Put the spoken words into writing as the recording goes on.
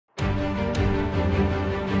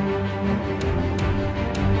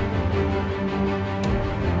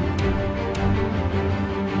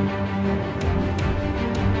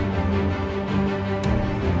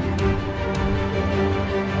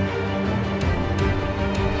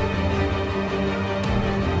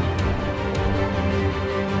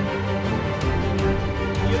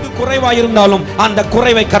குறைவாயிருந்தாலும் அந்த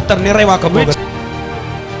குறைவை கர்த்தர் நிறைவாக்க போகிறார்.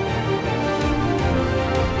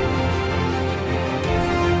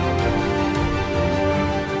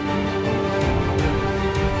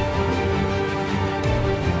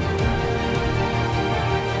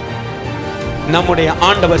 நம்முடைய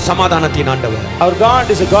ஆண்டவர் சமாதானத்தின் ஆண்டவர். Our God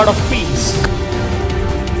is a God of peace.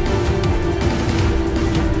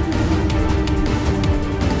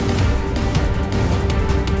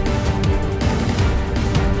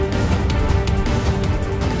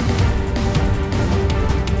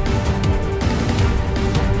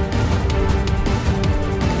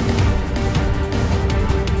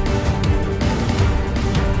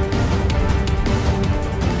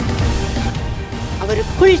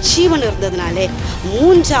 அவருக்குள் ஜீவன் இருந்ததனாலே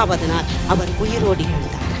மூன்றாவது நாள் அவர் உயிரோடு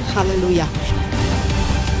எழுந்தார். ஹல்லேலூயா.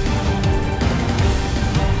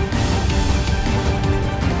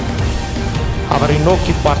 அவரை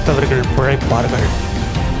நோக்கி பார்த்தவர்கள் பிழைப்பார்கள்.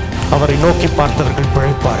 அவரை நோக்கி பார்த்தவர்கள்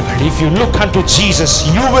பிழைப்பார்கள். If you look unto Jesus,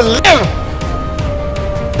 you will live.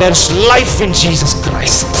 There's life in Jesus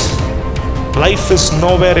Christ. Life is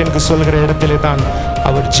nowhere என்று சொல்கிற இடத்திலே தான்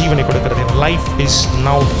அவர் ஜீவனை கொடுக்கிறது. Life is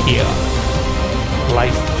now here.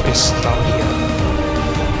 Life is now here.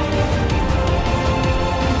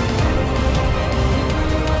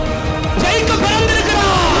 ஜெயிக்க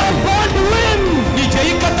பிறந்திருக்கிறாய். Born to win. நீ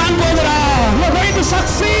ஜெயிக்கத்தான் போகிறாய். You are going to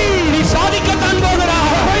succeed. நீ சாதிக்கத்தான் போகிறாய்.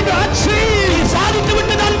 You are going to achieve. நீ சாதித்து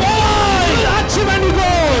விட்டு தான் போவாய். You will achieve when you go.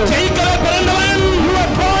 ஜெயிக்கவே பிறந்தவன். You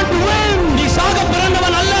are born to win. நீ சாக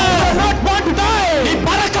பிறந்தவன் அல்ல. You are not born to die. நீ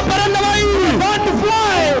பறக்க பிறந்தவன். You are born to fly.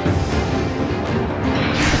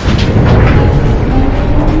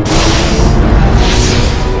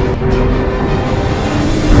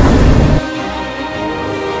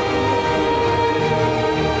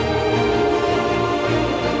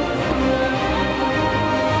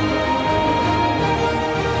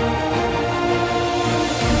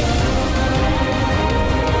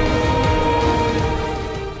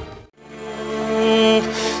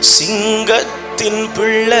 சிங்கத்தின்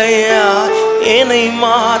பிள்ளையா என்னை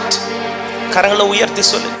மாற்று. கரங்களை உயர்த்தி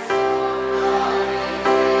சொல்லு.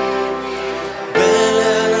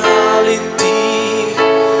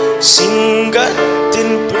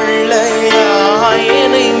 சிங்கத்தின் பிள்ளையா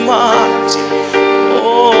என்னை மாற்று.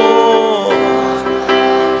 ஓ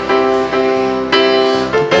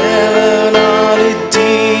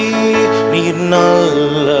பேலனாலித்தி நீ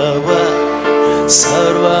நல்லவர்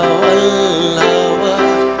சர்வ வல்லவர்.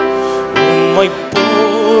 உம்மை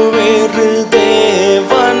போல் வேறு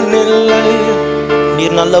தேவன் இல்லை.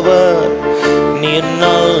 நீர் நல்லவர், நீர்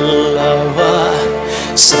நல்லவர்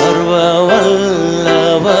சர்வ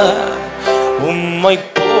வல்லவர். உம்மை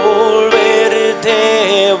போல் வேறு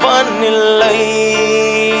தேவன் இல்லை.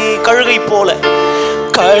 கழுகை போல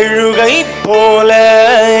கழுகை போல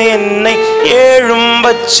என்னை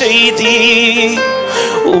எழும்பச் செய்தி.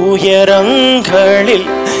 உயரங்களில்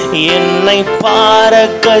என்னை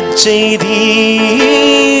பறக்கச் செய்தி.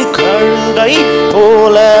 கழுகை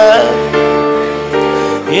போல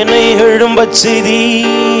என்னை எழும்பச் செய்தி.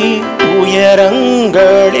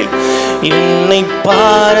 உயரங்களில் என்னை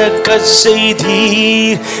பறக்கச்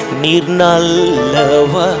செய்தீர். நீர்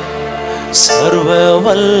நல்லவர் சர்வ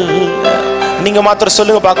வல்ல. நீங்க மாத்திரம்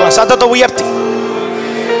சொல்லுங்க பார்க்கலாம் சத்தத்தை உயர்த்தி.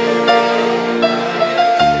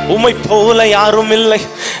 உம்மை போல யாரும் இல்லை.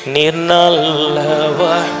 நீர்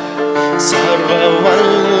நல்லவர் சர்வ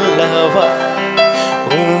வல்லவர்.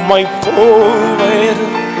 உம்மை போல்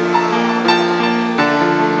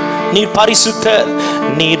நீர் பரிசுத்தர்,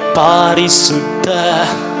 நீர்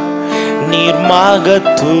பரிசுத்தர், நீர்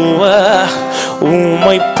மகத்துவ.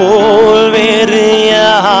 உம்மை போல் வேறு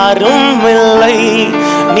யாரும் இல்லை.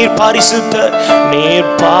 நீர் பரிசுத்தர், நீர்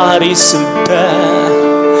பரிசுத்தர்,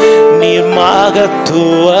 நீர்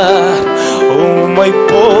மகத்துவ. உம்மை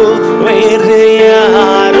போல் வேறு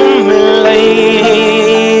யாரும் இல்லை.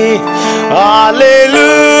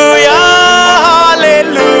 ஹல்லேலூயா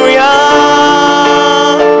ஹல்லேலூயா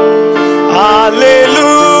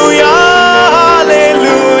ஹல்லேலூயா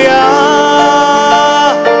ஹல்லேலூயா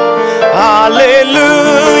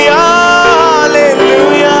ஹல்லேலூயா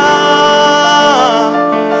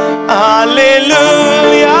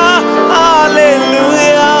ஹல்லேலூயா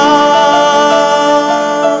ஹல்லேலூயா.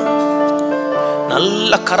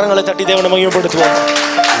 நல்ல கரங்களை தட்டி தேவனை மகிமைப்படுத்துவோம்.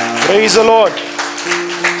 Praise the Lord.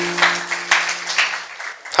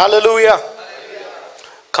 Hallelujah.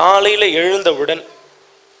 காலையில எழுந்தவுடன்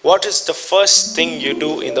what is the first thing you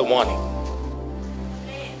do in the morning?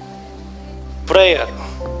 Prayer.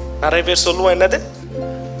 நிறைய பேர் சொல்லுவோம் என்னது?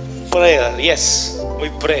 Prayer. Yes, we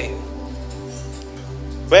pray.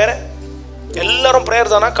 வேற எல்லாரும் prayer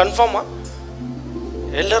தானா? கன்ஃபார்மா?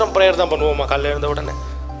 எல்லாரும் ப்ரேயர் தான் பண்ணுவோமா காலையில் எழுந்த உடனே?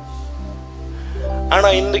 ஆனா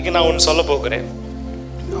இன்றைக்கு நான் ஒன்று சொல்ல போகிறேன்.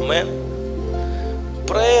 ஆமென்.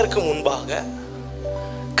 ப்ரேயருக்கு முன்பாக,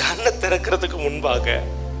 கண்ணை திறக்கிறதுக்கு முன்பாக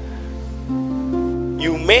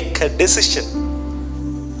யூ மேக் அ டெசிஷன்.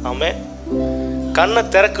 ஆமென். கண்ணை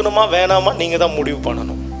திறக்கணுமா வேணாமா நீங்க தான் முடிவு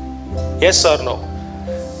பண்ணணும். S R no?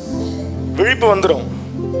 விழிப்பு வந்துடும்.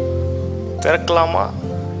 திறக்கலாமா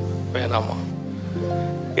வேணாமா?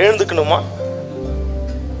 எழுந்துக்கணுமா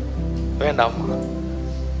வேண்டாமா?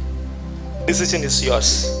 Decision is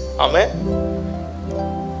yours. ஆமென்.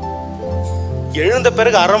 எழுந்த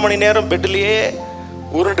பிறகு அரை மணி நேரம் பெட்லேயே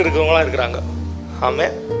உருண்டு இருக்கவங்களாம் இருக்கிறாங்க.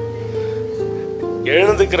 ஆமென்.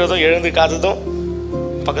 எழுந்துக்கிறதும் எழுந்துக்காததும்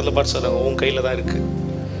பக்கத்தில் பார்த்து சொல்லுங்க, உன் கையில் தான் இருக்கு.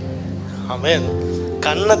 ஆமென்.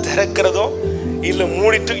 கண்ணை திறக்கிறதும் இல்லை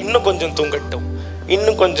மூடிட்டு இன்னும் கொஞ்சம் தூங்கட்டும்,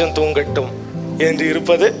 இன்னும் கொஞ்சம் தூங்கட்டும் என்று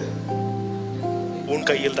இருப்பது உன்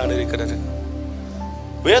கையில் தான் இருக்கிறது.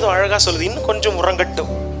 வேதம் அழகா சொல்லுது, இன்னும் கொஞ்சம்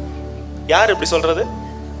உறங்கட்டும். யார் இப்படி சொல்றது?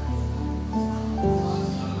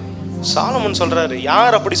 சாலமன் சொல்றாரு.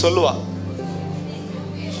 யார் அப்படி சொல்லுவா?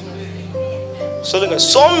 சொல்லுங்க.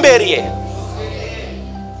 சோம்பேறியே,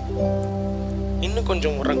 இன்னும்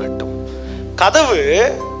கொஞ்சம் உறங்கட்டும். கதவு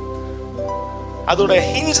அதோட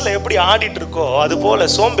ஹிஞ்ச்ல எப்படி ஆடிட்டு இருக்கோ அது போல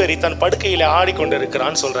சோம்பேறி தன் படுக்கையில ஆடிக்கொண்டு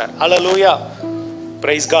இருக்கிறான்னு சொல்றார். ஹல்லேலூயா,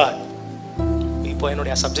 பிரைஸ் காட். இப்போ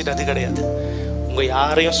என்னுடைய சப்ஜெக்ட் அது கிடையாது. உங்க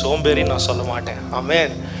யாரையும் சோம்பேறி நான் சொல்ல மாட்டேன்.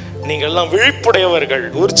 ஆமென். நீங்க எல்லாம் விழிப்புடையவர்கள்,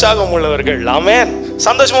 உற்சாகம் உள்ளவர்கள். ஆமென்.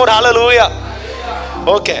 சந்தோஷமா ஒரு ஹல்லேலூயா.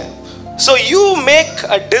 Okay, so you make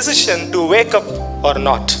a decision to wake up or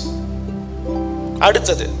not.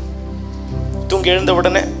 அடுத்தது, தூங்கி எழுந்த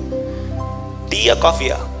உடனே டீயா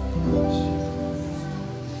காஃபியா?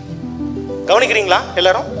 கவனிக்கிறீங்களா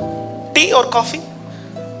எல்லாரும்? டீ ஒரு காஃபி?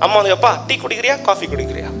 அம்மா வந்து, அப்பா டீ குடிக்கிறியா காஃபி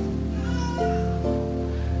குடிக்கிறியா?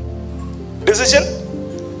 டிசிஷன்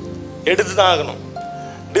எடுத்து தான் ஆகணும்.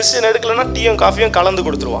 டிசிஷன் எடுக்கலன்னா டீயும் காஃபியும் கலந்து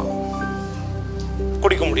கொடுத்துருவான்,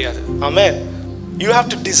 குடிக்க முடியாது. ஆமென். You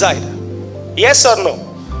have to decide, S R no.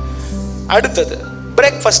 அடுத்தது,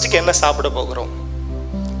 பிரேக்ஃபாஸ்ட்டுக்கு என்ன சாப்பிட போகிறோம்?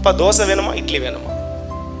 இப்போ தோசை வேணுமா இட்லி வேணுமா?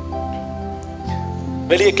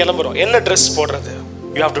 வெளியே கிளம்புறோம், என்ன ட்ரெஸ் போடுறது?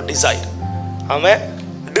 You have to decide. Amen.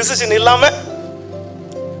 Decision இல்லாம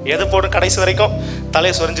எதை போட கடைசி வரைக்கும்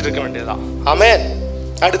தலையை சொரிஞ்சிட்டு இருக்க வேண்டியதுதான். ஆமென்.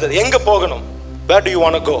 அடுத்தது, எங்க போகணும்? வேர் to you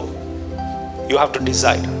want to go? You have to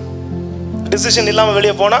decide. Decision இல்லாம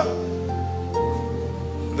வெளியே போனா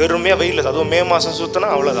வெறுமையா வெயில், அதுவும் மே மாசம் சுத்தினா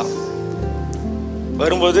அவ்வளவுதான்,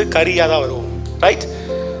 வரும்போது கரியா தான் வருவோம். ரைட்.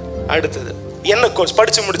 அடுத்தது, என்ன கோர்ஸ்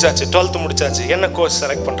படிச்சு முடிச்சாச்சு, 12th முடிச்சாச்சு, என்ன கோர்ஸ்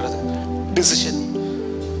செலக்ட் பண்றது? Decision.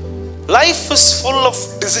 Life is full of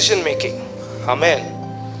decision making. ஆமென்.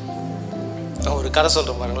 நான் ஒரு கதை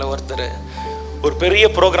சொல்றேன் பாருங்களேன். ஒருத்தர் ஒரு பெரிய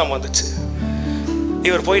ப்ரோக்ராம் வந்துச்சு.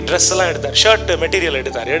 இவர் போய் ட்ரெஸ் எல்லாம் எடுத்தார், ஷர்ட் மெட்டீரியல்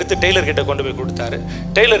எடுத்தார், எடுத்து டெய்லர் கிட்ட கொண்டு போய் கொடுத்தாரு.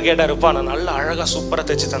 டெய்லர் கேட்டாருப்பா, நான் நல்லா அழகா சூப்பரா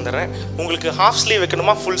தைச்சு தந்துடுறேன், உங்களுக்கு ஹாஃப் ஸ்லீவ்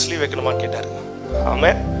வைக்கணுமா ஃபுல் ஸ்லீவ் வைக்கணுமான்னு கேட்டாரு.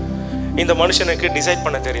 ஆமென். இந்த மனுஷனுக்கு டிசைட்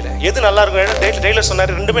பண்ண தெரியல, எது நல்லா இருக்கும். டெய்லர்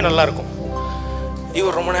சொன்னாரு ரெண்டுமே நல்லா இருக்கும்.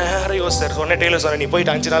 இவர் ரொம்ப நேரம் யோசிச்சார். சொன்ன டெய்லர் சொன்ன, நீ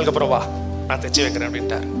போயிட்டு 5 நாளுக்கு அப்புறம் வா, நான் தைச்சு வைக்கிறேன்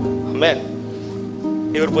அப்படின்ட்டார். ஆமென்.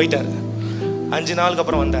 இவர் போயிட்டாரு. 5 நாளுக்கு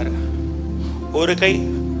அப்புறம் வந்தார். ஒரு கை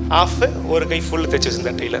ஹாஃப், ஒரு கை ஃபுல் தைச்சு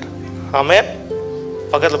வச்சிருந்தார் டெய்லர். ஆமென்.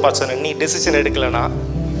 பக்கத்தில் பார்த்து சொன்ன, நீ டெசிஷன் எடுக்கலனா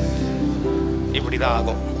இப்படிதான்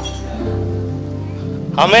ஆகும்.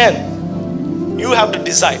 ஆமென். You have to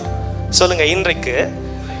decide. சொல்லுங்க, இன்றைக்கு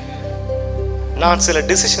நான் சில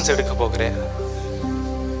டிசிஷன்ஸ் எடுக்க போகிறேன்.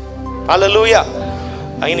 ஹல்லேலூயா.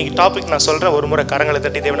 இன்னைக்கு டாபிக் நான் சொல்றேன், ஒரு முறை கரங்களை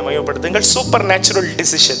தட்டி தேவனை மகிமைப்படுத்துங்கள். Super natural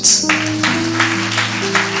decisions.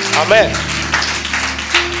 ஆமென்.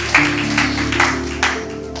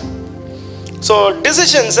 ஸோ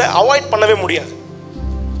டிசிஷன்ஸை அவாய்ட் பண்ணவே முடியாது.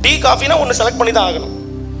 டீ காஃபினா ஒன்று செலக்ட் பண்ணி தான் ஆகணும்.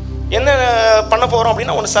 என்ன பண்ண போகிறோம்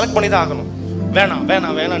அப்படின்னா ஒன்று செலக்ட் பண்ணி தான் ஆகணும். வேணாம்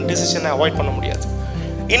வேணாம் வேணாம் டிசிஷனை அவாய்ட் பண்ண முடியாது.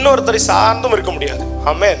 இன்னொருத்தரை சார்ந்தும் இருக்க முடியாது.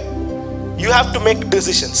 ஆமென். You have to make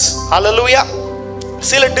decisions. ஹல்லேலூயா.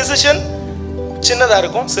 சில டிசிஷன் சின்னதாக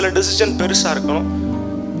இருக்கும், சில டிசிஷன் பெருசாக இருக்கணும்.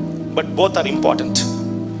 But both are important.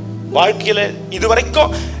 வாழ்க்கையில் இது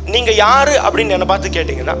வரைக்கும் நீங்கள் யார் அப்படின்னு என்னை பார்த்து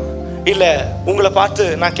கேட்டிங்கன்னா, இல்லை உங்களை பார்த்து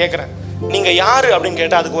நான் கேட்குறேன், நீங்கள் யார் அப்படின்னு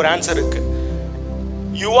கேட்டால் அதுக்கு ஒரு ஆன்சர் இருக்கு.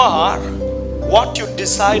 You are what you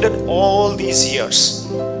decided all these years.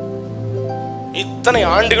 இத்தனை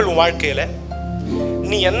ஆண்டுகள் உன் வாழ்க்கையில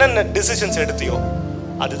நீ என்னென்ன டிசிஷன்ஸ் எடுத்தியோ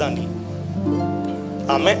அதுதான் நீ.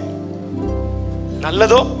 ஆமென்.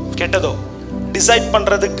 நல்லதோ கெட்டதோ டிசைட்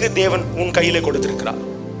பண்றதுக்கு தேவன் உன் கையில கொடுத்திருக்கிறார்.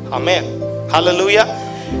 ஆமென். ஹல்லேலூயா.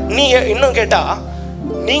 நீ இன்னும் கேட்டா,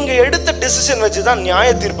 நீங்க எடுத்த டிசிஷன் வச்சுதான்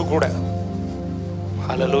நியாய தீர்ப்பு கூட.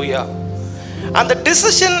 ஹல்லேலூயா. அந்த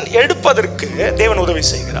டிசிஷன் எடுப்பதற்கு தேவன் உதவி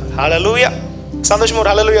செய்கிறார். ஹல்லேலூயா. சந்தோஷமா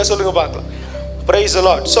ஒரு ஹல்லேலூயா சொல்லுங்க பார்க்கலாம். Praise the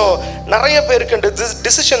Lord. So நிறைய பேருக்கு இந்த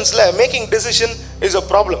டிசிஷன்ஸ்ல making decision is a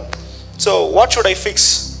problem. So what should I fix?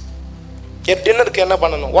 டின்னருக்கு என்ன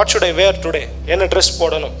பண்ணணும்? What should I wear today? என்ன ட்ரெஸ்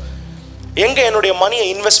போடணும்? எங்க என்னுடைய மணியை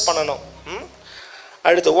இன்வெஸ்ட் பண்ணணும்?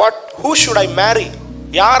 அடுத்து who should I marry?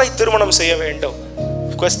 யாரை திருமணம் செய்ய வேண்டும்?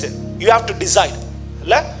 Question. You have to decide.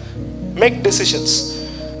 இல்ல? Make decisions.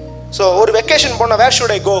 So ஒரு வெக்கேஷன் போனா where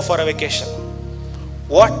should I go for a vacation?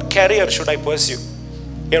 What career should I pursue?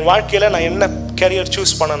 என் வாழ்க்கையில நான் என்ன கேரியர்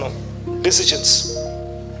சூஸ் பண்ணணும்? டிசிஷன்ஸ்.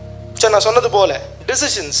 சரி, நான் சொன்னது போல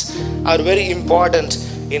decisions are very important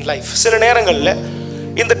in life. சில நேரங்களில்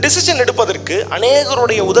இந்த டிசிஷன் எடுப்பதற்கு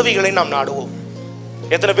அநேகருடைய உதவிகளை நாம் நாடுவோம்.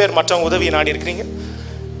 எத்தனை பேர் மற்றவங்க உதவியை நாடி இருக்கிறீங்க?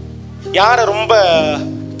 யாரை ரொம்ப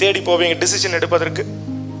தேடி போவீங்க டிசிஷன் எடுப்பதற்கு?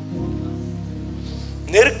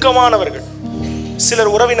 நெருக்கமானவர்கள்.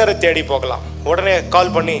 சிலர் உறவினரை தேடி போகலாம், உடனே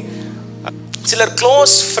கால் பண்ணி. சிலர்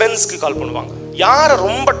க்ளோஸ் ஃப்ரெண்ட்ஸ்க்கு கால் பண்ணுவாங்க. யாரை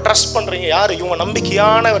ரொம்ப ட்ரஸ்ட் பண்ணுறீங்க, யார் இவங்க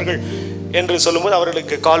நம்பிக்கையானவர்கள் என்று சொல்லும்போது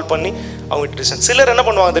அவர்களுக்கு கால் பண்ணி அவங்க டிசிஷன். சிலர் என்ன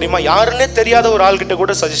பண்ணுவாங்க தெரியுமா? யாருன்னே தெரியாத ஒரு ஆள்கிட்ட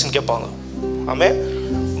கூட சஜஷன் கேட்பாங்க. ஆமே,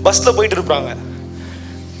 பஸ்ஸில் போயிட்டு இருப்பாங்க,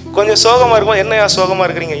 கொஞ்சம் சோகமாக இருக்கும். என்னையா சோகமாக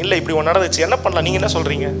இருக்கிறீங்க? இல்லை இப்படி ஒன்று நடந்துச்சு, என்ன பண்ணலாம், நீங்கள் என்ன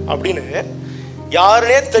சொல்கிறீங்க அப்படின்னு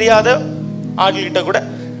யாருன்னே தெரியாத ஆள்கிட்ட கூட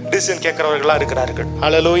டிசிஷன் கேட்குறவர்களாக இருக்கிறார்கள்.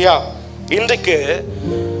 ஹல்லேலூயா. இன்றைக்கு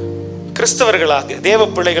கிறிஸ்தவர்களாக தேவ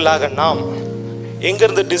பிள்ளைகளாக நாம்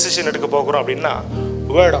எங்கிருந்து டிசிஷன் எடுக்க போகிறோம் அப்படின்னா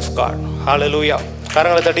வேர்ட் ஆஃப் காட். ஹல்லேலூயா.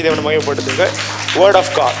 கரங்களை தட்டி தேவனை மகிமைப்படுத்துங்க. Word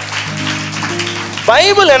of God.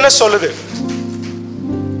 பைபிள் என்ன சொல்லுது?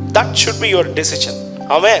 That should be your decision.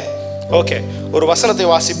 Amen. Okay, ஒரு வசனத்தை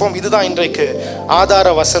வாசிப்போம். இதுதான் இன்றைக்கு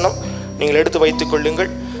ஆதார வசனம். நீங்கள் எடுத்து வைத்துக்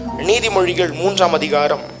கொள்ளுங்கள். நீதிமொழிகள் 3ஆம்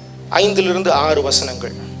அதிகாரம் 5 to 6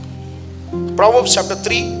 வசனங்கள். Proverbs chapter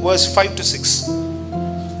 3 verse 5 to 6.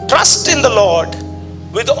 Trust in the Lord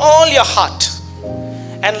with all your heart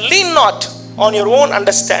and lean not on your own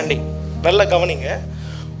understanding. நல்ல கவனிங்க.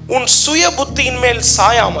 உன் சுய புத்தியின் மேல்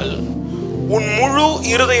சாயாமல் உன் முழு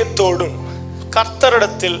இருதயத்தோடும்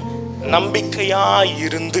கர்த்தரிடத்தில்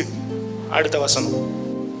நம்பிக்கையாயிருந்து. அடுத்த வசனம்.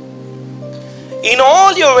 In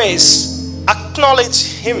all your ways acknowledge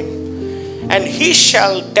him and he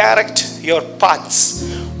shall direct your paths.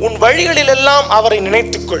 உன் வழிகளில் எல்லாம் அவரை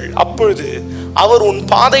நினைத்துக்கொள், அப்பொழுது அவர் உன்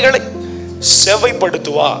பாதைகளை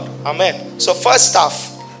செவ்வைப்படுத்துவார். ஆமென். So first off,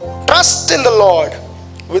 trust in the Lord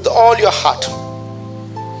with all your heart.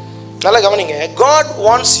 நல்ல கவனிங்க. God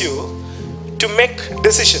wants you to make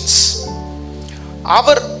decisions.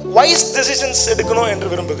 Our wise decisions எடுக்கணும் என்று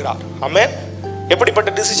விரும்புகிறார். ஆமென். எப்படிப்பட்ட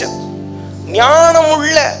டிசிஷன்?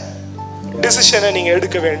 ஞானமுள்ள டிசிஷனை நீங்க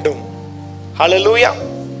எடுக்க வேண்டும். ஹல்லேலூயா.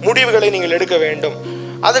 முடிவுகளை நீங்கள் எடுக்க வேண்டும்.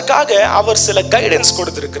 அதற்காக அவர் சில கைடன்ஸ்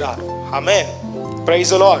கொடுத்திருக்கிறார். ஆமென். Praise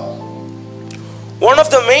the Lord. One of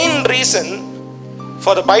the main reason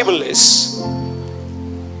for the Bible is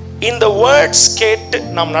இந்த வேர்ட்ஸ் கேட்டு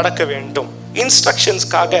நாம் நடக்க வேண்டும்.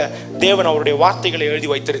 இன்ஸ்ட்ரக்ஷன்ஸ்க்காக தேவன் அவருடைய வார்த்தைகளை எழுதி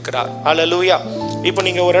வைத்திருக்கிறார். ஹல்லேலூயா. இப்போ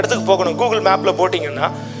நீங்க ஒரு இடத்துக்கு போகணும், கூகுள் மேப்ல போட்டீங்கன்னா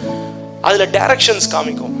அதுல டைரக்ஷன்ஸ்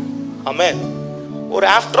காமிக்கும். ஆமென். ஒரு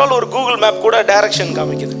ஆஃப்டர் ஆல் ஒரு கூகுள் மேப் கூட டைரக்ஷன்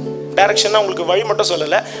காமிக்குது. டைரக்ஷன்னா உங்களுக்கு வழி மட்டும்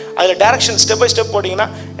சொல்லலை, அதில் டைரக்ஷன் ஸ்டெப் பை ஸ்டெப் போட்டிங்கன்னா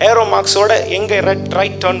ஏரோ மார்க்ஸோட எங்கே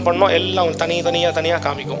ரைட் டர்ன் பண்ணோம் எல்லாம் தனியாக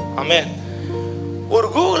காமிக்கும். ஆமென். ஒரு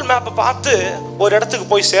கூகுள் மேப்பை பார்த்து ஒரு இடத்துக்கு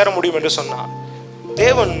போய் சேர முடியும் என்று சொன்னால்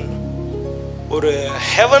தேவன் ஒரு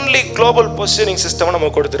ஹெவன்லி குளோபல் பொசிஷனிங் சிஸ்டம்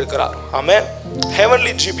நமக்கு கொடுத்திருக்கிறார். ஆமென்.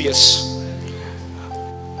 Heavenly GPS.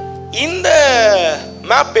 இந்த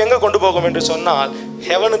மேப் எங்க கொண்டு போகும் என்று சொன்னால்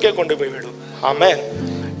ஹெவனுக்கே கொண்டு போய் விடும். ஆமென்.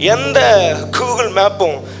 எந்த கூகுள்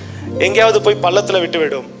மேப்பும் எங்கேயாவது போய் பள்ளத்தில் விட்டு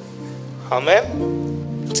விடும். ஆமென்.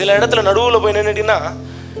 சில இடத்துல நடுவில் போய் நின்றுட்டீங்கன்னா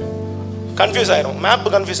கன்ஃபியூஸ் ஆயிரும், மேப்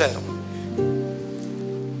கன்ஃபியூஸ் ஆயிரும்,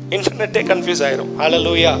 இன்டர்நெட்டே கன்ஃபியூஸ் ஆயிரும்.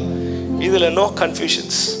 ஹல்லேலூயா. இதுல நோ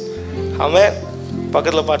கன்ஃபியூஷன்ஸ். ஆமென்.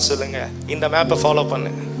 பக்கத்தில் பார்த்து சொல்லுங்க, இந்த மேப்பை ஃபாலோ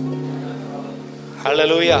பண்ணு.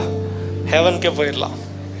 ஹல்லேலூயா. ஹெவனுக்கே போயிடலாம்.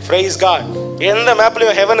 Praise God. எந்த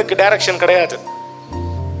மேப்லயும் ஹெவனுக்கு டைரக்ஷன் கிடையாது.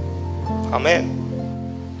 ஆமென்.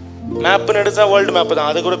 மேப்னு எடுத்தா வேர்ல்டு மேப் தான்,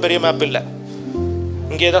 அது கூட பெரிய மேப் இல்லை,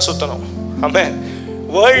 இங்கே தான் சுத்தணும். ஆமென்.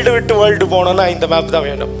 வேர்ல்டு விட்டு வேர்ல்டு போனோம்னா இந்த மேப் தான்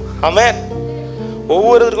வேணும். ஆமென்.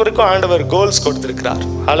 ஒவ்வொருத்தருக்கும் ஆண்டவர் கோல்ஸ் கொடுத்திருக்கிறார்.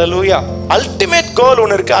 ஹல்லேலூயா. அல்டிமேட் கோல்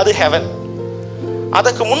ஒன்று இருக்கு, அது ஹெவன்.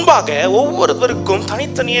 அதற்கு முன்பாக ஒவ்வொருவருக்கும்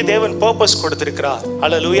தனித்தனியே தேவன் பர்பஸ் கொடுத்திருக்கிறார்.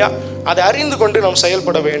 ஹல்லேலூயா. அதை அறிந்து கொண்டு நாம்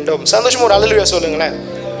செயல்பட வேண்டும். சந்தோஷமா ஒரு ஹல்லேலூயா சொல்லுங்களேன்.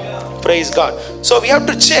 Praise God. So we have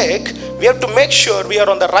to check, we have to make sure we are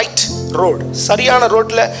on the right road. சரியான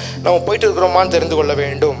ரோட்ல நம்ம போயிட்டு இருக்கிறோமான்னு தெரிந்து கொள்ள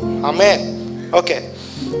வேண்டும். ஆமென். ஓகே,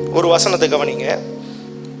 ஒரு வசனத்தை கவனிங்க.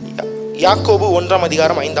 யாக்கோபு 1ஆம்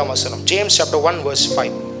அதிகாரம் 5ஆம் வசனம். James chapter 1 verse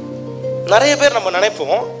 5. நிறைய பேர் நம்ம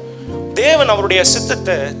நினைப்போம் தேவன் அவருடைய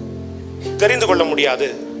சித்தத்தை தெரிந்து கொள்ள முடியாது.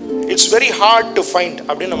 It's very hard to find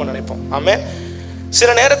அப்படின்னு நம்ம நினைப்போம். ஆமென். சில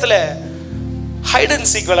நேரத்தில் ஹைட் அண்ட்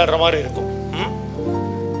சீக் விளையாடுற மாதிரி இருக்கும்.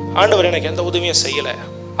 ஆண்டவர் எனக்கு எந்த உதவியும் செய்யலை,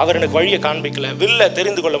 அவர் எனக்கு வழியை காண்பிக்கல, வில்ல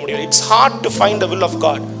தெரிந்து கொள்ள முடியல. It's hard to find the will of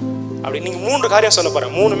God. அப்படி நீங்க 3 காரியம் சொல்ல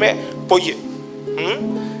போறேன், 3மே பொய்.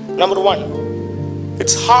 Number 1,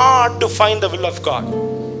 it's hard to find the will of God.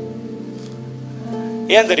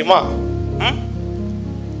 ஏன் தெரியுமா?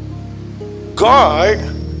 God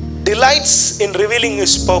delights in revealing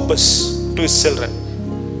his purpose to his children.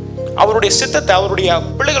 அவருடைய சித்தத்தை, அவருடைய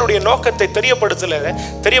பிள்ளைகளுடைய நோக்கத்தை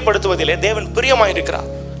தெரியப்படுத்துவதிலே தேவன் பிரியமாய் இருக்கிறார்.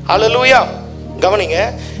 ஹல்லேலூயா. கவனிங்க,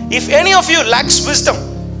 if any of you lacks wisdom,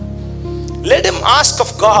 let him ask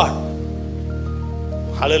of God.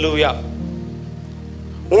 ஹல்லேலூயா.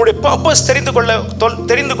 உங்களுடைய பர்பஸ்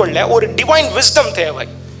தெரிந்து கொள்ள ஒரு டிவைன் விஸ்டம் தேவை,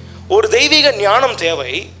 ஒரு தெய்வீக ஞானம்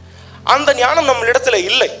தேவை. அந்த ஞானம் நம்மளிடத்துல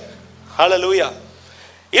இல்லை. ஹல்லேலூயா.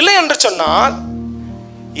 இல்லை என்று சொன்னால்,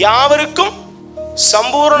 யாவருக்கும்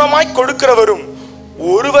சம்பூர்ணமாய் கொடுக்கிறவரும்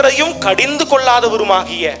ஒருவரையும் கடிந்து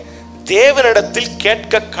கொள்ளாதவருமாகிய தேவனிடத்தில்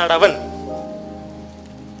கேட்க கடவன்.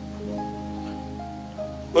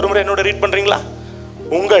 ஒரு முறை என்னோட ரீட் பண்றீங்களா?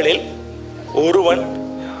 உங்களில் ஒருவன்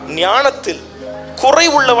ஞானத்தில் குறை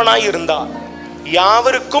உள்ளவனாய் இருந்தால்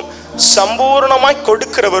யாவருக்கும் சம்பூர்ணமாய்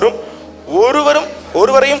கொடுக்கிறவரும்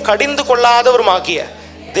ஒருவரையும் கடிந்து கொள்ளாதவருமாகிய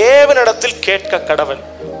தேவனிடத்தில் கேட்க கடவன்,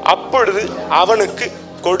 அப்பொழுது அவனுக்கு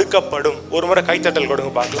கொடுக்கப்படும். ஒரு முறை கைத்தட்டல்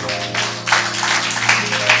கொடுங்க பார்க்கலாம்.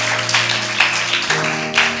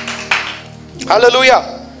 ஹல்லேலூயா.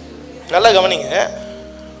 நல்லா கவனிங்க.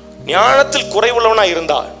 ஞானத்தில் குறைவுள்ளவனா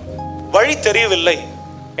இருந்தால், வழி தெரியவில்லை,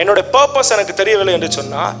 என்னோட பர்பஸ் எனக்கு தெரியவில்லை என்று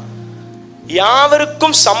சொன்னால்,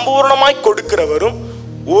 யாவருக்கும் சம்பூர்ணமாய் கொடுக்கிறவரும்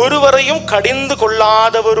ஒருவரையும் கடிந்து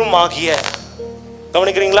கொள்ளாதவரும் ஆகிய.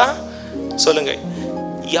 கவனிக்கிறீங்களா? சொல்லுங்க.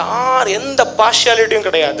 யார் எந்த பார்ஷியாலிட்டியும்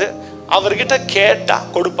கிடையாது, அவர்கிட்ட கேட்டா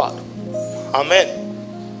கொடுப்பார். ஆமென்.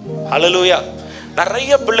 ஹல்லேலூயா.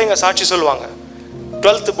 நிறைய பிள்ளைங்க சாட்சி சொல்லுவாங்க.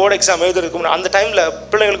 12th போர்டு எக்ஸாம் எழுதுறதுக்கு முன்னாடி அந்த டைம்ல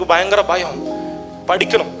பிள்ளைங்களுக்கு பயங்கர பயம்,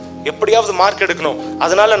 படிக்கணும், எப்படியாவது மார்க் எடுக்கணும்,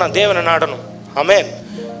 அதனால நான் தேவனை நாடணும். ஆமென்.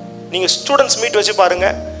 நீங்க ஸ்டூடெண்ட்ஸ் மீட் வச்சு பாருங்க,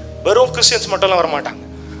 வெறும் கிறிஸ்டியன்ஸ் மட்டும்லாம் வர மாட்டாங்க.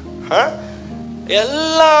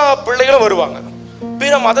 எல்லா பிள்ளைகளும் வருவாங்க,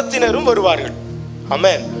 பிற மதத்தினரும் வருவார்கள்.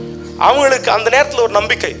 ஆமென். அவங்களுக்கு அந்த நேரத்தில் ஒரு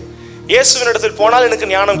நம்பிக்கை, இயேசுவின் இடத்தில் போனால் எனக்கு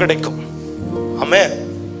ஞானம் கிடைக்கும். ஆமென்.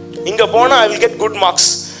 இங்க போனா I will get good marks.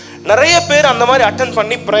 நிறைய பேர் அந்த மாதிரி அட்டெண்ட்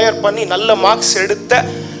பண்ணி பிரேயர் பண்ணி நல்ல மார்க்ஸ் எடுத்த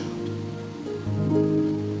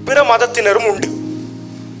பிற மதத்தினரும் உண்டு.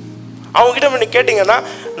 அவங்க கிட்ட நீங்க கேட்டீங்கன்னா,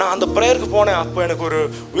 நான் அந்த பிரேயருக்கு போனேன், அப்போ எனக்கு ஒரு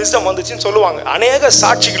விஸ்டம் வந்துச்சுன்னு சொல்லுவாங்க. அநேக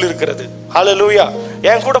சாட்சிகள் இருக்கிறது. ஹல்லேலூயா.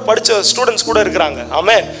 என் கூட படிச்ச ஸ்டூடெண்ட்ஸ் கூட இருக்கிறாங்க.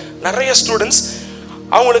 ஆமென். நிறைய ஸ்டூடெண்ட்ஸ்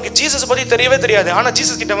அவங்களுக்கு ஜீசஸ் பத்தி தெரியவே தெரியாது, ஆனா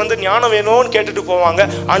ஜீசஸ் கிட்ட வந்து ஞானம் வேணும்னு கேட்டுட்டு போவாங்க.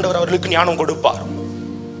 ஆண்டவர் அவர்களுக்கு ஞானம் கொடுப்பார்.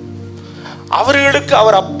 அவர்களுக்கு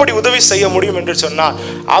அவர் அப்படி உதவி செய்ய முடியும் என்று சொன்னால்,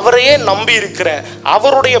 அவரையே நம்பி இருக்கிற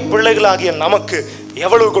அவருடைய பிள்ளைகளாகிய நமக்கு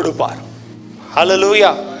எவ்வளவு கொடுப்பார்.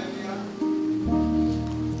 ஹல்லேலூயா.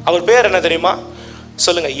 அவர் பேர் என்ன தெரியுமா?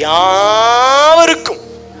 சொல்லுங்க. யாவருக்கும்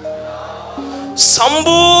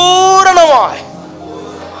சம்பூரணமாய்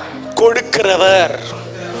கொடுக்கிறவர்,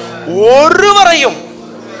 ஒருவரையும்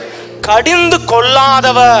கடிந்து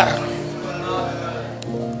கொள்ளாதவர்.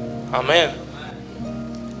 ஆமென்.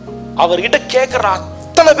 அவர்கிட்ட கேட்கிற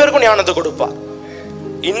அத்தனை பேருக்கும் ஞானத்தை கொடுப்பார்.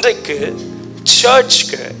 இன்றைக்கு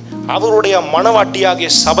சர்ச்சுக்கு, அவருடைய மனவாட்டியாகிய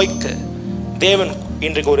சபைக்கு தேவன்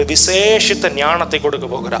இன்றைக்கு ஒரு விசேஷித்த ஞானத்தை கொடுக்க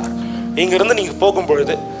போகிறார். இங்கிருந்து நீங்க போகும்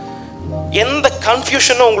பொழுது எந்த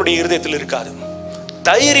கன்ஃபியூஷனும் உங்களுடைய இருதயத்தில் இருக்காது.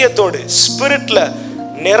 தைரியத்தோடு ஸ்பிரிட்ல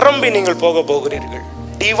நிரம்பி நீங்கள் போக போகிறீர்கள்.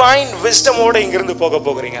 டிவைன் விஸ்டமோட இங்கிருந்து போக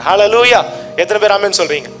போகிறீங்க. ஹல்லேலூயா. எத்தனை பேர் ஆமென்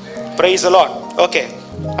சொல்றீங்க? Praise the Lord. ஓகே,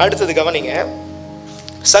 அடுத்தது கவனிங்க.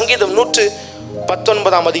 சங்கீதம்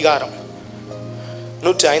 119 அதிகாரம்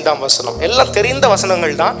 105 வசனம். எல்லாம் தெரிந்த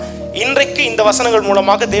வசனங்கள் தான். இன்றைக்கு இந்த வசனங்கள்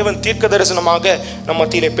மூலமாக தேவன் தீர்க்க தரிசனமாக நம்ம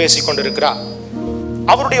மத்தியிலே பேசிக் கொண்டிருக்கிறார்.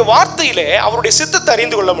 அவருடைய வார்த்தையிலே அவருடைய சித்தத்தை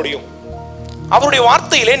அறிந்து கொள்ள முடியும். அவருடைய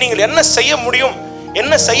வார்த்தையிலே நீங்கள் என்ன செய்ய முடியும்,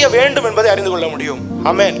 என்ன செய்ய வேண்டும் என்பதை அறிந்து கொள்ள முடியும்.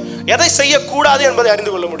 ஆமென். எதை செய்யக்கூடாது என்பதை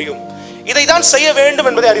அறிந்து கொள்ள முடியும். இதை தான் செய்ய வேண்டும்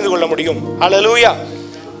என்பதை அறிந்து கொள்ள முடியும். ஹல்லேலூயா.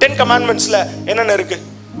 10 கமாண்ட்மெண்ட்ஸ்ல என்னென்ன இருக்கு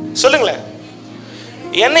சொல்லுங்களேன்.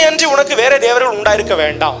 என்னை அன்றி உனக்கு வேற தேவர்கள் உண்டாயிருக்க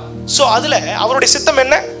வேண்டாம். சோ அதுல அவருடைய சித்தம்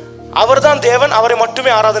என்ன? அவர்தான் தேவன், அவரை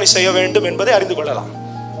மட்டுமே ஆராதனை செய்ய வேண்டும் என்பதை அறிந்து கொள்ளலாம்.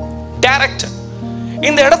 டைரக்ட்.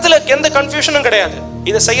 இந்த இடத்துல எந்த கன்ஃபியூஷனும் கிடையாது.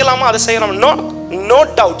 இதை செய்யலாமா அதை செய்யலாம், நோ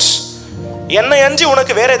டவுட்ஸ். என்னை அன்றி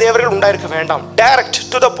உனக்கு வேற தேவர்கள் உண்டாயிருக்க வேண்டாம். Direct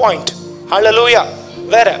to the point. ஹல்லேலூயா.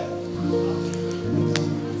 வேற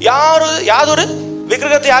யாதொரு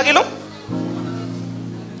விக்கிரகத்தை ஆகிலும்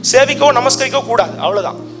சேவிக்கோ நமஸ்கரிக்கோ கூடாது.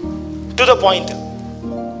 அவ்வளவுதான். To the point.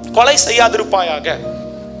 கொலை செய்யாதிருப்பாயாக.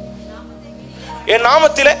 என்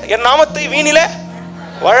நாமத்தை வீணிலே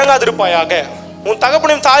வழங்காதிருப்பாயாக. உன்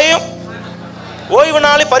தகப்பனையும் தாயையும் ஓய்வு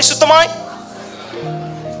நாளை பரிசுத்தமாய்.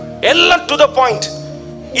 எல்லாம் டு த பாயிண்ட்.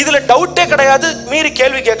 இதுல டவுட்டே கிடையாது, மீறி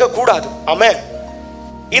கேள்வி கேட்க கூடாது. ஆமென்.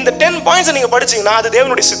 இந்த 10 பாயிண்ட்ஸ் நீங்க படிச்சீங்கன்னா அது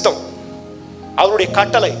தேவனுடைய சித்தம், அவருடைய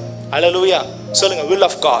கட்டளை. ஹல்லேலூயா. சொல்லுங்க, will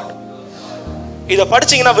of God. இத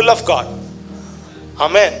படிச்சீங்கன்னா will of God.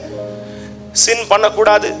 ஆமென். சின்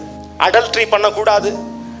பண்ணக்கூடாது, அடல்ட்ரி பண்ணக்கூடாது,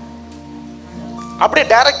 அப்படியே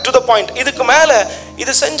டைரக்ட் டு த பாயிண்ட். இதுக்கு மேல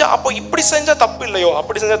இது செஞ்சா அப்போ இப்படி செஞ்சா தப்பு இல்லையோ,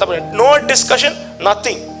 அப்படி செஞ்சா தப்பு, no discussion,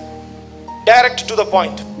 nothing, direct to the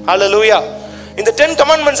point. ஹல்லேலூயா. இந்த 10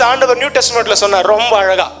 கமாண்ட்மெண்ட்ஸ் ஆண்டவர் நியூ டெஸ்டமென்ட்ல சொன்னார் ரொம்ப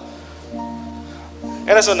அழகா.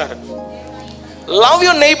 என்ன சொன்னார்? Love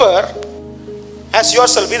your neighbour as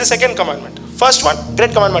yourself. இது second commandment. First one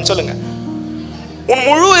grade commandment. சொல்லுங்க, உன்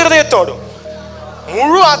முழு இருதயத்தோடும்,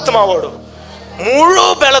 முழு ஆத்மாவோடும், முழு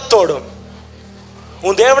பலத்தோடும்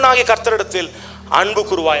உன் தேவனாகிய கர்த்தரிடத்தில் அன்பு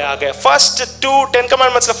கூறுவாயாக. ஃபர்ஸ்ட் 2 10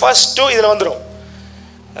 கமாண்ட்மெண்ட்ஸ்ல ஃபர்ஸ்ட் 2 இதுல வந்துரும்.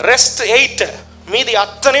 ரெஸ்ட் 8 மீதி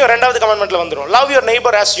அத்தனையும் இரண்டாவது கமாண்ட்மெண்ட்ல வந்துரும். Love your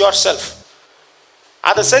neighbour as yourself.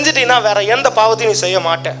 அதை செஞ்சிட்டீங்கன்னா வேற எந்த பாவத்தையும் நீ செய்ய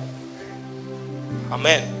மாட்ட.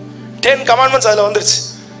 ஆமென். 10 கமாண்ட்மெண்ட்ஸ் அதுல வந்துருச்சு.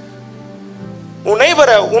 உன்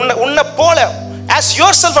நெய்பரை உன்னை போல as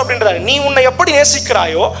yourself அப்படின்றாரு. நீ உன்னை எப்படி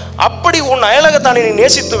நேசிக்கிறாயோ அப்படி உன் அயலகத்தானை நீ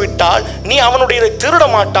நேசித்து விட்டால் நீ அவனுடைய திருட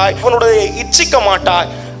மாட்டாய், அவனுடைய இச்சிக்க மாட்டாய்,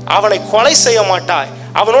 அவனை கொலை செய்ய மாட்டாய்,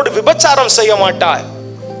 அவனோடு விபச்சாரம் செய்ய மாட்டாய்.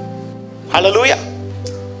 ஹல்லேலூயா.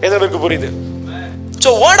 எதற்கு புரியுது?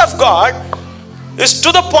 So word of God is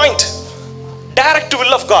to the point, direct to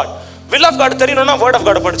will of God. will of God தெரியணும்னா word of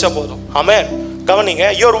God படிச்சா போதும். ஆமென். கவனிங்க,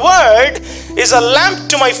 your word is a lamp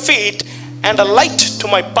to my feet and a light to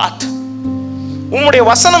my path. உம்முடைய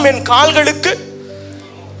வசனம் என் கால்களுக்கு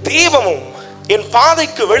தீபமும் என்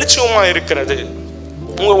பாதைக்கு வெளிச்சமுமா இருக்கிறது.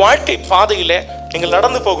 உங்க வாழ்க்கை பாதையில நீங்கள்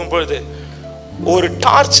நடந்து போகும் பொழுது ஒரு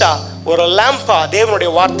டார்ச்சா, ஒரு லாம்பா தேவனுடைய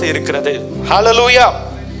வார்த்தை இருக்கிறது. ஹல்லேலூயா.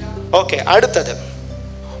 ஓகே, அடுத்தது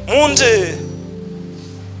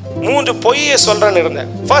மூன்று பொய்யை சொல்றேன்னு இருந்தேன்.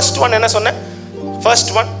 ஃபர்ஸ்ட் ஒன் என்ன சொன்னேன்?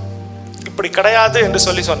 ஃபர்ஸ்ட் ஒன் இப்படி கிடையாது என்று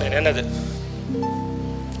சொல்லி சொன்னேன். என்னது?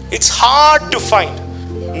 It's hard to find.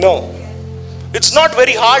 No, it's not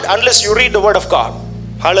very hard unless you read the word of God.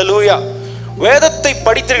 ஹல்லேலூயா. வேதத்தை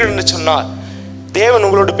படித்தீர்கள் என்று சொன்னால் தேவன்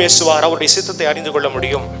உங்களோடு பேசுவார், அவருடைய சித்தத்தை அறிந்து கொள்ள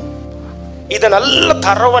முடியும். இதை நல்ல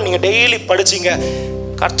தரவா நீங்க டெய்லி படிச்சீங்க.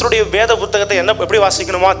 கர்த்தருடைய வேத புத்தகத்தை எப்படி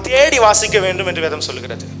வாசிக்கணுமா தேடி வாசிக்க வேண்டும் என்று வேதம்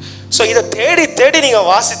சொல்லுகிறது. ஸோ இதை தேடி தேடி நீங்க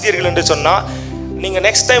வாசித்தீர்கள் என்று சொன்னா நீங்க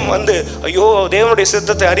நெக்ஸ்ட் டைம் வந்து ஐயோ தேவனுடைய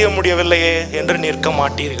சித்தத்தை அறிய முடியவில்லையே என்று நிற்க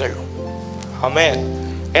மாட்டீர்கள். ஆமென்.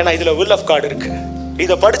 ஏன்னா இதுல will of God இருக்கு.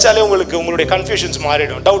 இதை படிச்சாலே உங்களுடைய கன்ஃபியூஷன்ஸ்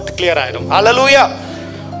மாறிடும், டவுட் கிளியர் ஆயிடும். ஹல்லேலூயா.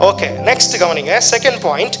 ஓகே, நெக்ஸ்ட் கவனிங்க. Second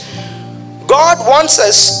point, God wants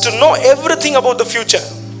us to know everything about the future.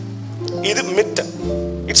 இது மித்,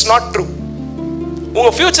 இட்ஸ் நாட் ட்ரூ. உங்க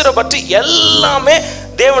ஃபியூச்சரை பற்றி எல்லாமே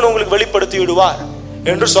தேவன் உங்களுக்கு வெளிப்படுத்தி விடுவார்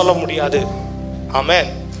என்று சொல்ல முடியாது. ஆமென்.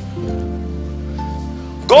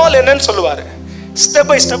 கோல் என்னன்னு சொல்லுவாரு, ஸ்டெப்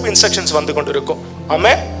பை ஸ்டெப் இன்ஸ்ட்ரக்ஷன்ஸ் வந்து கொண்டு இருக்கும்.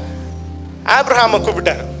 ஆமென். ஆபிரகாமை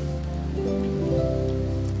கூப்பிட்டாரு,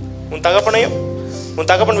 உன் தகப்பனையும் உன்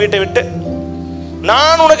தகப்பன் வீட்டை விட்டு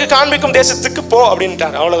நான் உனக்கு காண்பிக்கும் தேசத்துக்கு போ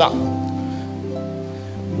அப்படின்ட்டார். அவ்வளவுதான்.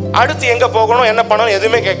 அடுத்து எங்க போகணும் என்ன பண்ணணும்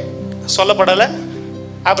எதுவுமே சொல்லப்படல.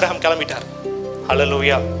 ஆபிரகாம் கிளம்பிட்டார்.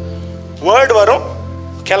 ஹல்லேலூயா. வேர்ட் வரும்,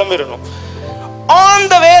 கிளம்பிடணும். ஆன்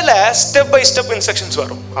த வேல ஸ்டெப் பை ஸ்டெப் இன்ஸ்ட்ரக்ஷன்ஸ்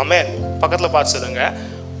வரும். ஆமென். பக்கத்துல பார்த்து சொல்லுங்க,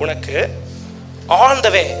 உனக்கு ஆன் த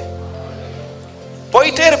வே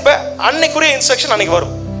போயிட்டே இருப்ப, அன்னைக்குரிய இன்ஸ்ட்ரக்ஷன் அன்னைக்கு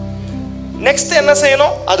வரும். நெக்ஸ்ட் என்ன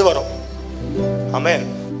செய்யணும் அது வரும். ஆமென்.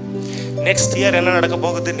 நெக்ஸ்ட் இயர் என்ன நடக்க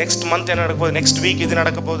போகுது, நெக்ஸ்ட் மந்த் என்ன நடக்க போகுது, நெக்ஸ்ட் வீக் இது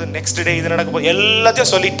நடக்க போகுது, நெக்ஸ்ட் டே இது நடக்க போகுது,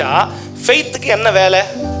 எல்லாத்தையும் சொல்லிட்டா ஃபெய்த்துக்கு என்ன வேலை?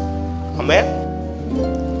 ஆமென்.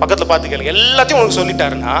 பக்கத்துல பார்த்து கேளுங்க, எல்லாத்தையும் உங்களுக்கு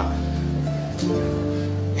சொல்லிட்டாருன்னா,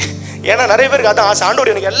 ஏன்னா நிறைய பேருக்கு அதான் ஆசை,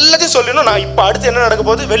 ஆண்டவர் எனக்கு எல்லாத்தையும் சொல்லணும், நான் இப்போ அடுத்து என்ன நடக்க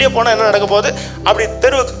போகுது, வெளியே போனால் என்ன நடக்க போகுது, அப்படி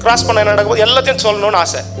தெருவு கிராஸ் பண்ண என்ன நடக்க போகுது, எல்லாத்தையும் சொல்லணும்னு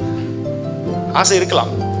ஆசை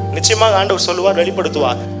இருக்கலாம். நிச்சயமாக ஆண்டவர் சொல்லுவார்,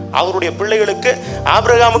 வெளிப்படுத்துவார். அவருடைய பிள்ளைகளுக்கு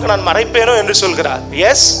ஆபிரகாமுக்கு நான் மறைப்பேனோ என்று சொல்கிறார்.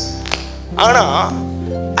 எஸ். ஆனா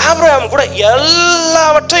ஆபிரகாம் கூட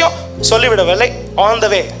எல்லாவற்றையும் சொல்லிவிடவில்லை. ஆன் த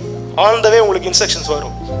வே உங்களுக்கு இன்ஸ்ட்ரக்ஷன்ஸ்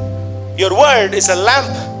வரும். Your word is a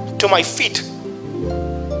lamp to my feet.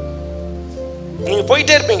 நீங்க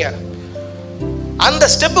போயிட்டே இருப்பீங்க, அந்த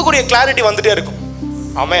ஸ்டெப்புக்குரிய கிளாரிட்டி வந்துட்டே இருக்கும்.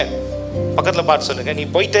 ஆமென். பக்கத்துல பார்த்து சொல்லுங்க, நீ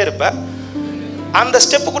போயிட்டே இருப்ப, அந்த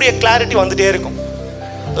ஸ்டெப்புக்குரிய கிளாரிட்டி வந்துட்டே இருக்கும்,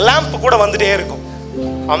 லாம்ப் கூட வந்துட்டே இருக்கும்.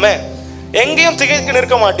 ஆமென். எங்கேயும் திகைத்து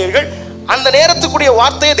நிற்க மாட்டீர்கள். அந்த நேரத்துக்குரிய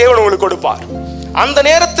வார்த்தையை தேவன் உங்களுக்கு கொடுப்பார். அந்த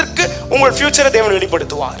நேரத்திற்கு உங்கள் ஃபியூச்சரை தேவன்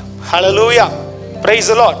வெளிப்படுத்துவார். ஹல்லேலூயா. Praise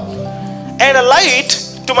the Lord. And a light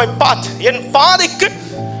to my path. என் பாதைக்கு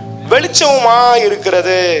வெளிச்சமுமா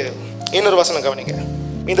இருக்கிறது. இன்னொரு வசனம் கவனிங்க.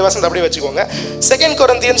 இந்த வசனத்தை அப்படியே வச்சுக்கோங்க. 2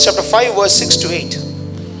 Corinthians chapter 5 verse 6 to 8.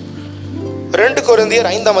 2 கொரிந்தியர்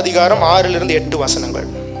 5ஆம் அதிகாரம் 6 லிருந்து 8 வசனங்கள்.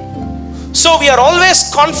 So we are always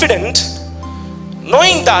confident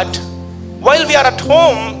knowing that while we are at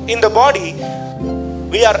home in the body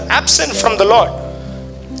we are absent from the Lord.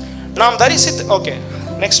 நாம் தரிசித்து okay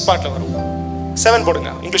next partல வரும். 7 போடுங்க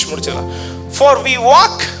இங்கிலீஷ் முடிச்சிடலாம். For we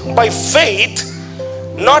walk by faith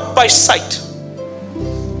not by sight.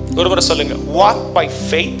 ஒருவரை சொல்லுங்க, walk by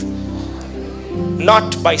faith not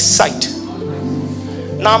by sight.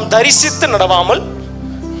 நாம் தரிசித்து நடவாமல்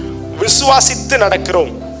விசுவாசித்து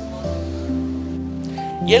நடக்கிறோம்.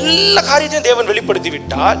 எல்லா காரியத்தையும் தேவன் வெளிப்படுத்தி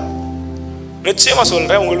விட்டால் நிச்சயமா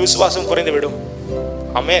சொல்றேன் உங்கள் விசுவாசம் குறைந்து விடும்.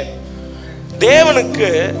 ஆமென். தேவனுக்கு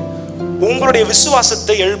உங்களுடைய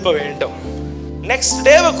விசுவாசத்தை எழுப்ப வேண்டும். நெக்ஸ்ட்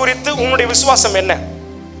டேவை குறித்து உங்களுடைய விசுவாசம் என்ன?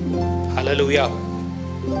 ஹல்லேலூயா.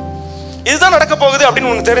 இதுதான் நடக்க போகுது அப்படின்னு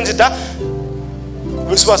உங்களுக்கு தெரிஞ்சிட்டா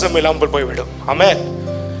விசுவாசம் இல்லாமல் போய்விடும். ஆமென்.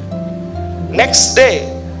 நெக்ஸ்ட் டே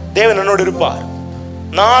தேவன் என்னோடு இருப்பார்.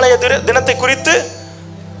 நாளைய தினத்தை குறித்து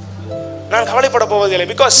நான் கவலைப்பட போவதில்லை.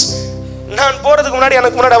 பிகாஸ் நான் போறதுக்கு முன்னாடி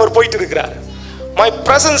எனக்கு முன்னாடி அவர் போயிட்டு இருக்கிறார். My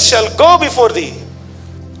presence shall go before thee.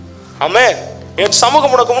 ஆமென். என்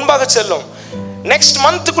சமூகம் உனக்கு முன்பாக செல்லும். நெக்ஸ்ட்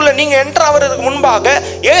மந்த்க்குள்ள நீங்க என்டர் ஆவறதுக்கு முன்பாக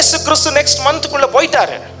இயேசு கிறிஸ்து நெக்ஸ்ட் மந்த்க்குள்ள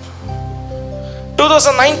போயிட்டாரு.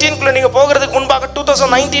 2019 குள்ள நீங்க போகிறதுக்கு முன்பாக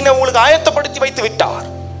 2019 உங்களுக்கு ஆயத்தப்படுத்தி வைத்து விட்டார்.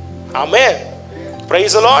 ஆமென்.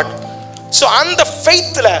 Praise the Lord. So அந்த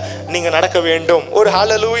faithல நீங்க நடக்க வேண்டும். ஒரு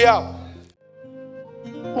ஹalleluya.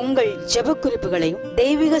 உங்கள் ஜெப குறிப்புகளையும்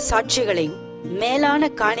தெய்வீக சாட்சிகளையும் மேலான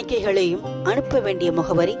காணிக்கைகளையும் அனுப்ப வேண்டிய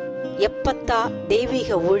முகவரி எப்பத்தா தெய்வீக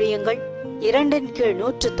ஊழியங்கள்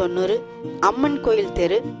 2/190 அம்மன் கோயில்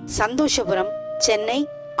தெரு, சந்தோஷபுரம், சென்னை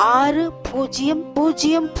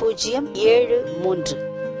 600073.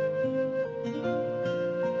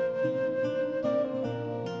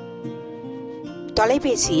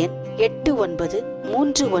 தொலைபேசி எண்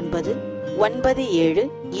 8939977780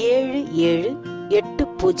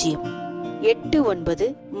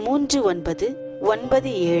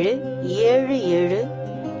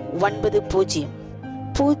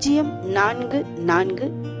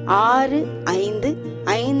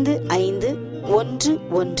 8939977780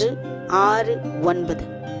 0445551169.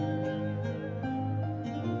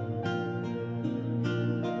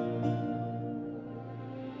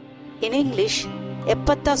 In English,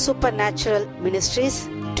 Epatha Supernatural Ministries,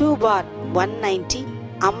 2/190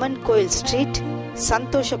 Amman Koil Street,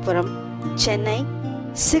 Santoshapuram, Chennai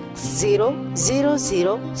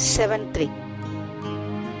 600073.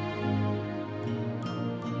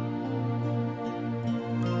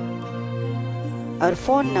 Our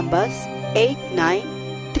phone numbers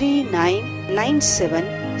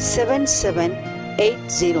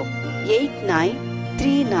 8939977780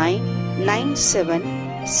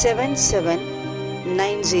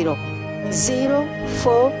 8939977790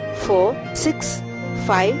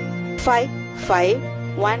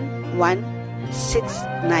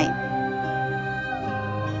 0446551169.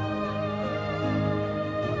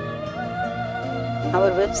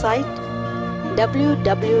 Our website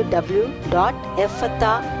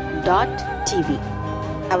www.ephatha.tv.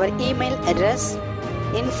 Our email address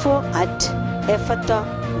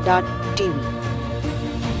info@ephatha.tv.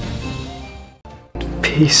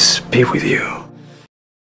 Peace be with you.